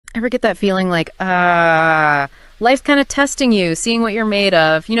Ever get that feeling like, life's kind of testing you, seeing what you're made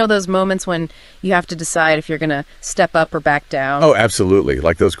of? You know, those moments when you have to decide if you're going to step up or back down? Oh, absolutely.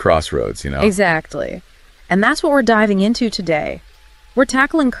 Like those crossroads, you know? Exactly. And that's what we're diving into today. We're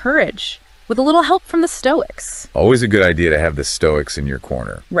tackling courage with a little help from the Stoics. Always a good idea to have the Stoics in your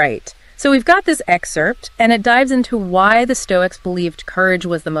corner. Right. So we've got this excerpt, and it dives into why the Stoics believed courage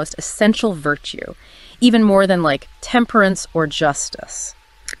was the most essential virtue, even more than like temperance or justice.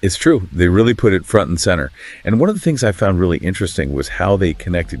 It's true. They really put it front and center. And one of the things I found really interesting was how they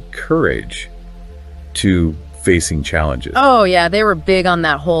connected courage to facing challenges. Oh, yeah. They were big on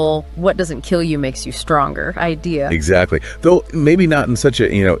that whole what doesn't kill you makes you stronger idea. Exactly. Though maybe not in such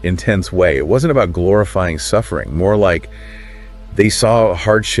a, intense way. It wasn't about glorifying suffering, more like they saw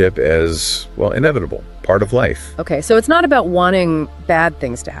hardship as, well, inevitable, part of life. Okay, so it's not about wanting bad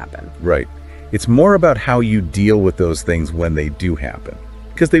things to happen. Right. It's more about how you deal with those things when they do happen.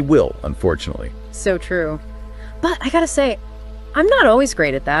 Because they will, unfortunately. So true. But I gotta say, I'm not always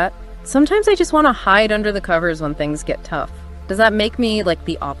great at that. Sometimes I just want to hide under the covers when things get tough. Does that make me like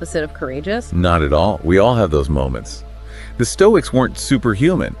the opposite of courageous? Not at all. We all have those moments. The Stoics weren't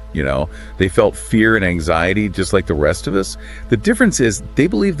superhuman, They felt fear and anxiety just like the rest of us. The difference is they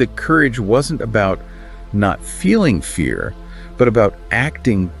believed that courage wasn't about not feeling fear, but about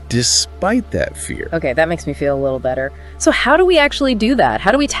acting despite that fear. Okay, that makes me feel a little better. So how do we actually do that?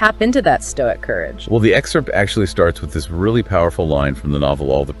 How do we tap into that Stoic courage? Well, the excerpt actually starts with this really powerful line from the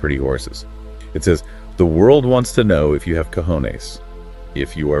novel All the Pretty Horses. It says, "The world wants to know if you have cojones,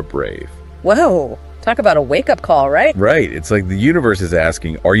 if you are brave." Whoa, talk about a wake-up call, right? Right. It's like the universe is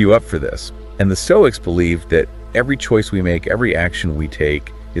asking, are you up for this? And the Stoics believe that every choice we make, every action we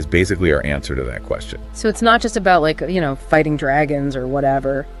take, is basically our answer to that question. So it's not just about fighting dragons or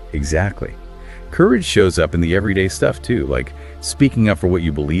whatever. Exactly. Courage shows up in the everyday stuff too, like speaking up for what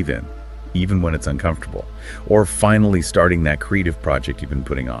you believe in, even when it's uncomfortable, or finally starting that creative project you've been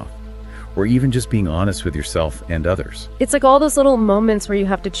putting off, or even just being honest with yourself and others. It's like all those little moments where you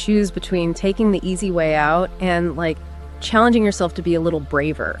have to choose between taking the easy way out and challenging yourself to be a little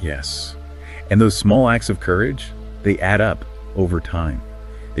braver. Yes. And those small acts of courage, they add up over time.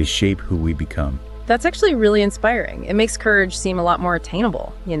 They shape who we become. That's actually really inspiring. It makes courage seem a lot more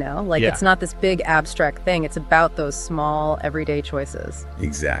attainable, It's not this big abstract thing. It's about those small everyday choices.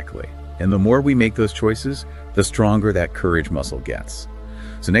 Exactly. And the more we make those choices, the stronger that courage muscle gets.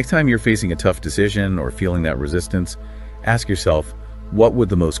 So next time you're facing a tough decision or feeling that resistance, ask yourself, what would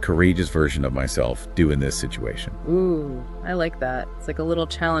the most courageous version of myself do in this situation? Ooh, I like that. It's like a little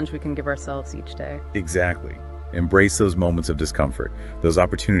challenge we can give ourselves each day. Exactly. Embrace those moments of discomfort, those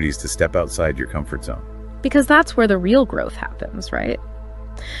opportunities to step outside your comfort zone. Because that's where the real growth happens, right?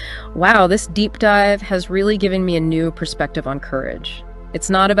 Wow, this deep dive has really given me a new perspective on courage. It's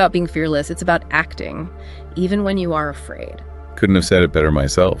not about being fearless, it's about acting, even when you are afraid. Couldn't have said it better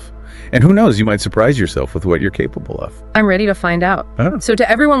myself. And who knows, you might surprise yourself with what you're capable of. I'm ready to find out. Oh. So to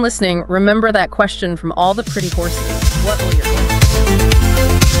everyone listening, remember that question from All the Pretty Horses. What will your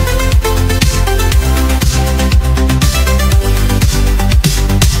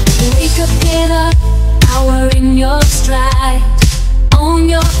Wake up, get up, power in your stride. Own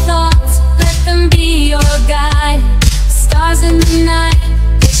your thoughts, let them be your guide. Stars in the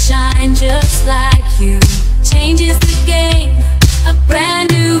night, they shine just like you. Changes the game, a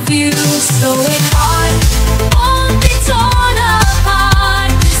brand new view. So it's hard, won't be torn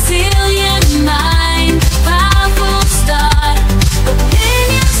apart. Resilient mind, powerful start.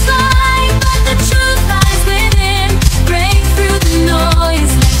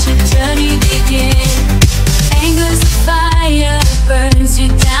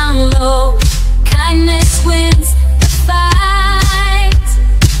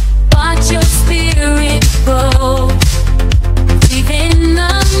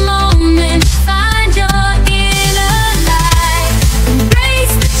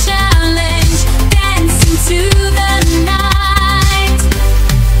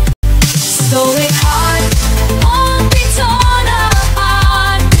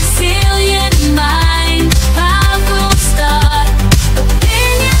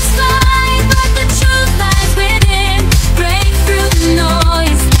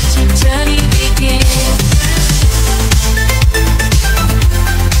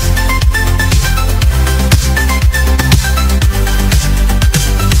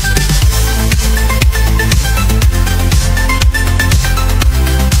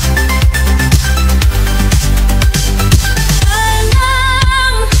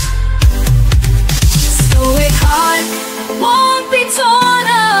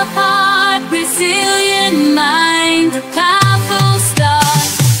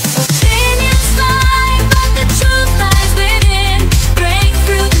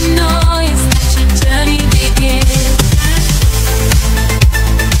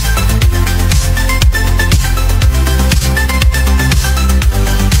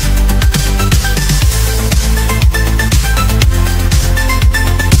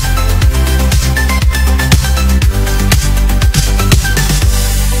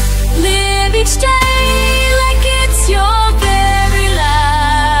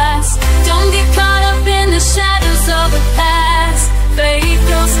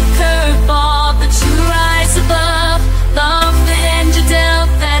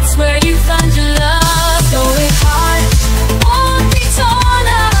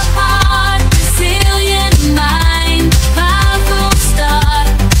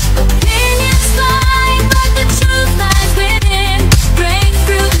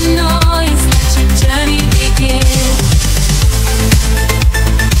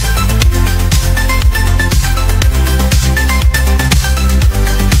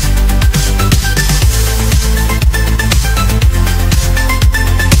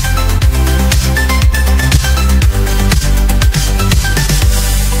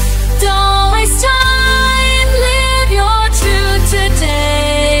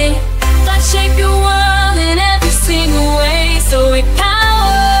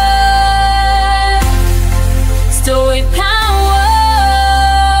 joy, power.